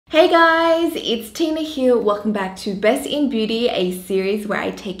Hey guys, it's Tina here. Welcome back to Best in Beauty, a series where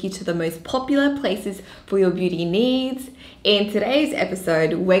I take you to the most popular places for your beauty needs. In today's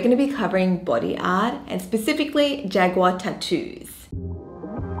episode, we're going to be covering body art and specifically Jagua tattoos.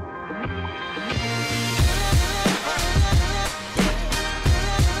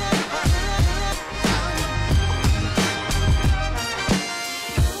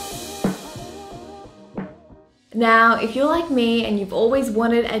 Now, if you're like me and you've always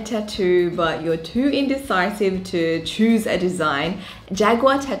wanted a tattoo but you're too indecisive to choose a design,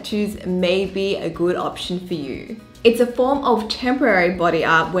 Jagua tattoos may be a good option for you. It's a form of temporary body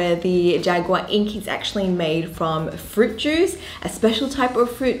art where the Jagua ink is actually made from fruit juice, a special type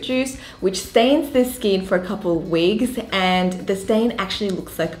of fruit juice which stains the skin for a couple of weeks, and the stain actually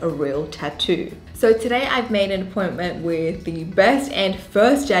looks like a real tattoo. So today I've made an appointment with the best and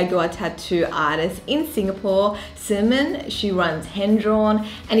first Jagua tattoo artist in Singapore, Simon. She runs Hand Drawn,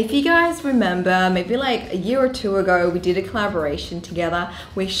 and if you guys remember, maybe like a year or two ago, we did a collaboration together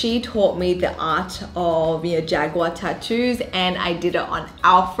where she taught me the art of Jagua tattoos, and I did it on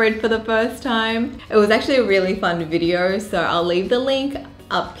Alfred for the first time. It was actually a really fun video, so I'll leave the link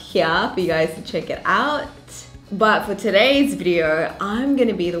up here for you guys to check it out. But for today's video, I'm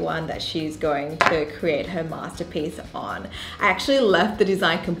gonna be the one that she's going to create her masterpiece on. I actually left the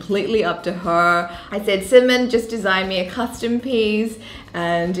design completely up to her. I said, Simon, just design me a custom piece.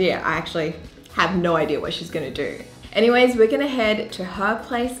 And yeah, I actually have no idea what she's gonna do. Anyways, we're gonna head to her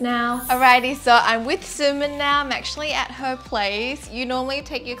place now. Alrighty, so I'm with Simon now. I'm actually at her place. You normally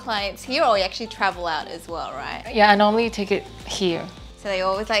take your clients here, or you actually travel out as well, right? Yeah, I normally take it here. So they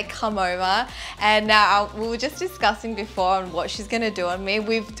always like come over, and now we were just discussing before on what she's gonna do on me.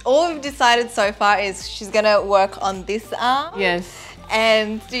 All we've decided so far is she's gonna work on this arm. Yes.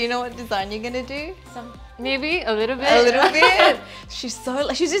 And do you know what design you're gonna do? Maybe a little bit. A little bit. She's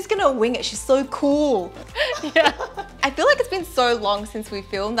just gonna wing it. She's so cool. Yeah. I feel like it's been so long since we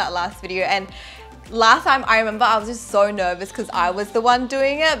filmed that last video, and last time I remember I was just so nervous because I was the one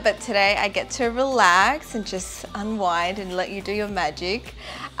doing it, but today I get to relax and just unwind and let you do your magic.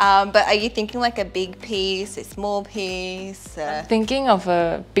 But are you thinking like a big piece, a small piece? I'm thinking of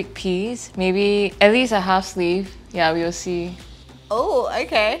a big piece, maybe at least a half sleeve. Yeah, we will see. Oh,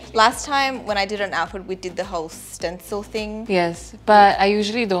 okay. Last time when I did an outfit, we did the whole stencil thing. Yes, but I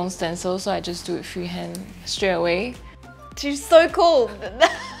usually don't stencil, so I just do it freehand straight away. She's so cool.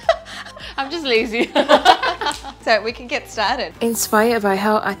 I'm just lazy. So we can get started. Inspired by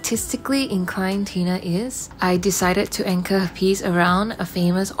how artistically inclined Tina is, I decided to anchor her piece around a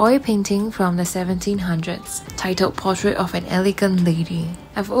famous oil painting from the 1700s, titled Portrait of an Elegant Lady.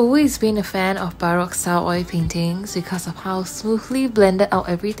 I've always been a fan of Baroque style oil paintings because of how smoothly blended out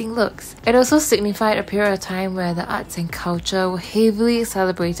everything looks. It also signified a period of time where the arts and culture were heavily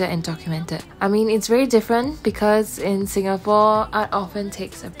celebrated and documented. I mean, it's very different because in Singapore, art often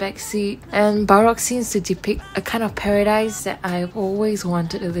takes a backseat, and Baroque seems to depict a kind of paradise that I've always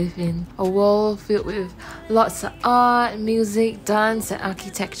wanted to live in. A world filled with lots of art, music, dance, and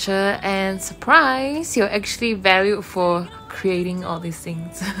architecture, and surprise, you're actually valued for creating all these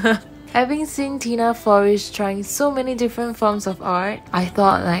things. Having seen Tina flourish trying so many different forms of art, I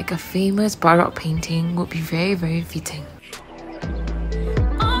thought like a famous Baroque painting would be very, very fitting.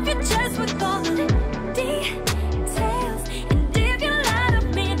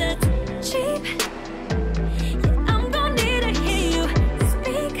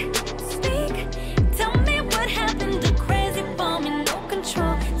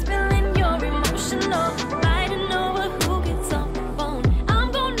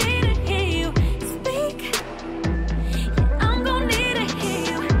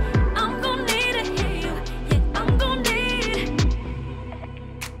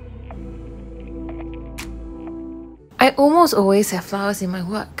 I almost always have flowers in my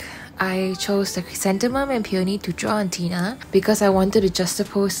work. I chose the chrysanthemum and peony to draw on Tina because I wanted to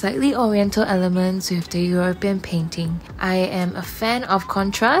juxtapose slightly oriental elements with the European painting. I am a fan of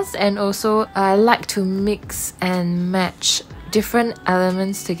contrast, and also I like to mix and match different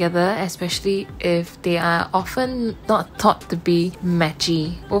elements together, especially if they are often not thought to be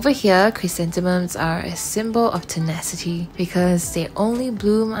matchy. Over here, chrysanthemums are a symbol of tenacity because they only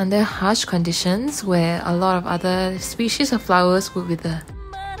bloom under harsh conditions where a lot of other species of flowers would wither.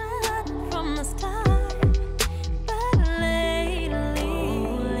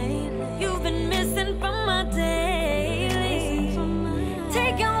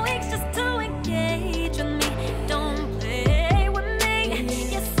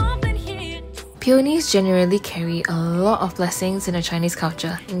 Peonies generally carry a lot of blessings in the Chinese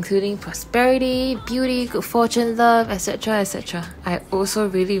culture, including prosperity, beauty, good fortune, love, etc, etc. I also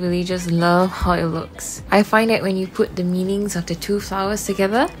really just love how it looks. I find that when you put the meanings of the two flowers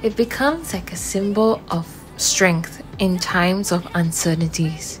together, it becomes like a symbol of strength in times of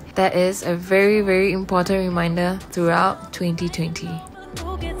uncertainties. That is a very important reminder throughout 2020.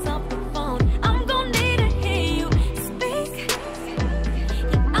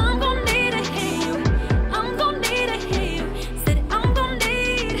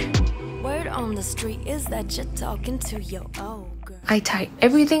 Is that you're talking to your old girl? I tied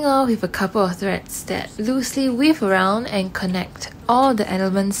everything off with a couple of threads that loosely weave around and connect all the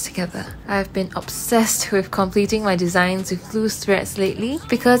elements together. I've been obsessed with completing my designs with loose threads lately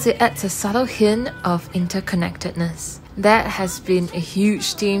because it adds a subtle hint of interconnectedness. That has been a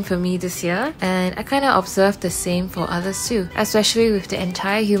huge theme for me this year, and I kind of observed the same for others too, especially with the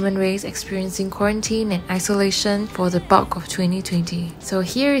entire human race experiencing quarantine and isolation for the bulk of 2020. So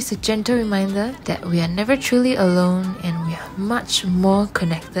here is a gentle reminder that we are never truly alone and we are much more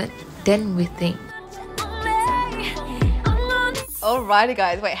connected than we think. Alrighty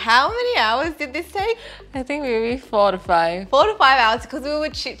guys, wait, how many hours did this take? I think maybe 4 to 5. 4 to 5 hours because we were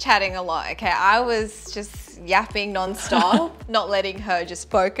chit-chatting a lot, okay? I was just yapping non-stop, not letting her just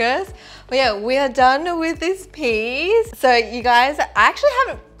focus. But yeah, we are done with this piece. So you guys, I actually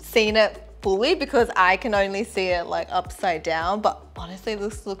haven't seen it fully because I can only see it like upside down, but honestly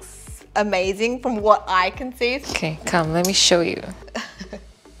this looks amazing from what I can see. Okay, come, let me show you.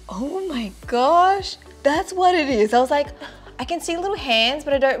 Oh my gosh, that's what it is. I was like, I can see little hands,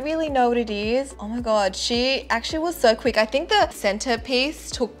 but I don't really know what it is. Oh my god, she actually was so quick. I think the centerpiece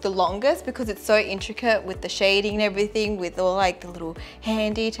took the longest because it's so intricate with the shading and everything, with all like the little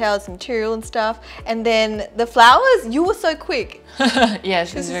hand details, material and stuff. And then the flowers, you were so quick.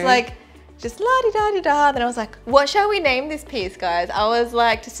 Yes, it's very... like, just la-di-da-di-da. Then I was like, what shall we name this piece, guys? I was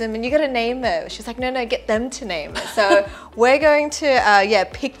like to Simon, you gotta name it. She's like, no, get them to name it. So we're going to, yeah,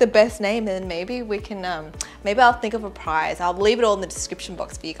 pick the best name and maybe we can, maybe I'll think of a prize. I'll leave it all in the description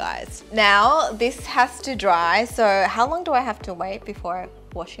box for you guys. Now, this has to dry. So how long do I have to wait before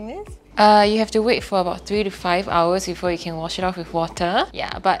washing this? You have to wait for about 3 to 5 hours before you can wash it off with water.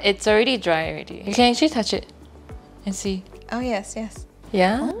 Yeah, but it's already dry already. You can actually touch it and see. Oh, yes.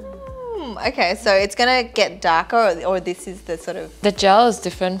 Yeah? Okay, so it's gonna get darker, or this is the sort of... The gel is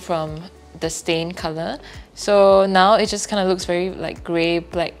different from the stain color. So now it just kind of looks very like grey,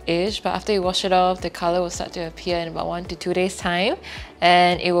 blackish, but after you wash it off, the color will start to appear in about 1 to 2 days time,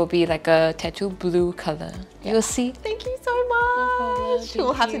 and it will be like a tattoo blue color. You will see. Thank you so much.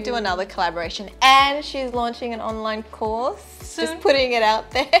 We'll have to do another collaboration, and she's launching an online course. Soon. Just putting it out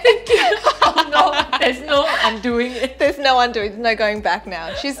there. Thank you. Oh no, there's no undoing it. There's no undoing, no going back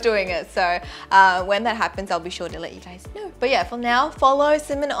now. She's doing it. So when that happens, I'll be sure to let you guys know. But yeah, for now, follow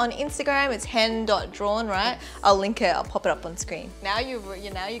Simon on Instagram. It's hen.drawn, right? I'll link it. I'll pop it up on screen. Now you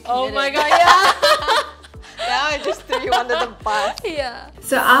committed. Oh my god, yeah. Now I just threw you under the bus. Yeah.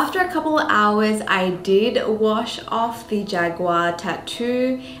 So after a couple of hours, I did wash off the Jagua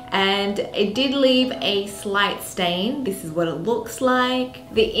tattoo and it did leave a slight stain. This is what it looks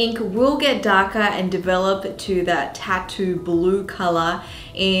like. The ink will get darker and develop to that tattoo blue color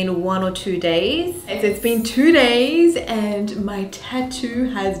in 1 or 2 days. So it's been 2 days and my tattoo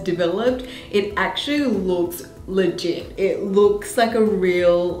has developed. It actually looks legit. It looks like a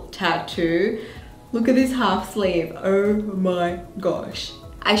real tattoo. Look at this half sleeve, oh my gosh.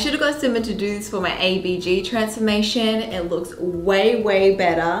 I should have got Simon to do this for my ABG transformation. It looks way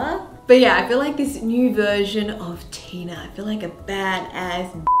better. But yeah, I feel like this new version of Tina, I feel like a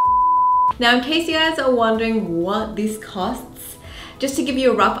badass. Now in case you guys are wondering what this costs, just to give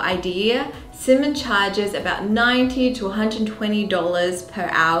you a rough idea, Simon charges about $90 to $120 per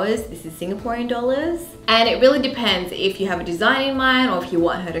hours. This is Singaporean dollars. And it really depends if you have a design in mind or if you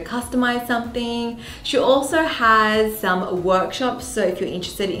want her to customize something. She also has some workshops, so if you're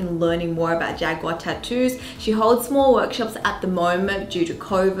interested in learning more about Jagua tattoos, she holds small workshops at the moment due to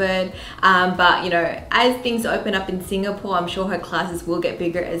COVID. But you know, as things open up in Singapore, I'm sure her classes will get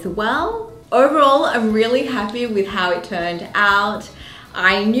bigger as well. Overall, I'm really happy with how it turned out.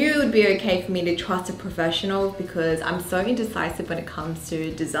 I knew it would be okay for me to trust a professional because I'm so indecisive when it comes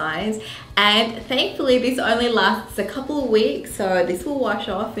to designs, and thankfully this only lasts a couple of weeks, so this will wash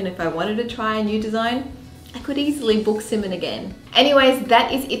off, and if I wanted to try a new design, I could easily book Simon again. Anyways,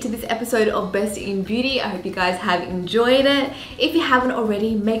 that is it to this episode of Best in Beauty. I hope you guys have enjoyed it. If you haven't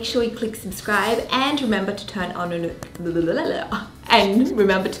already, make sure you click subscribe and remember to turn on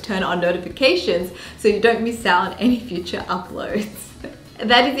notifications so you don't miss out on any future uploads.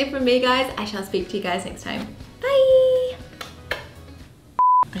 That is it from me, guys. I shall speak to you guys next time. Bye.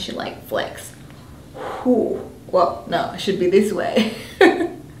 I should like flex. Ooh. Well, no, I should be this way.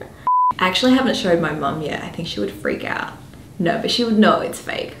 I actually haven't showed my mum yet. I think she would freak out. No, but she would know it's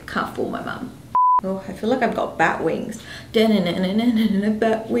fake. Can't fool my mum. Oh, I feel like I've got bat wings. Bat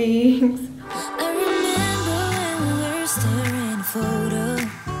wings. I remember when we were staring a photo.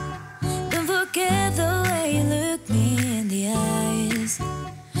 Don't forget the way you look me in the eyes.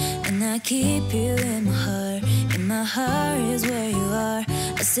 And I keep you in my heart. In my heart is where you are.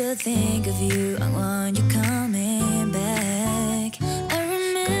 I still think of you. I want you coming back.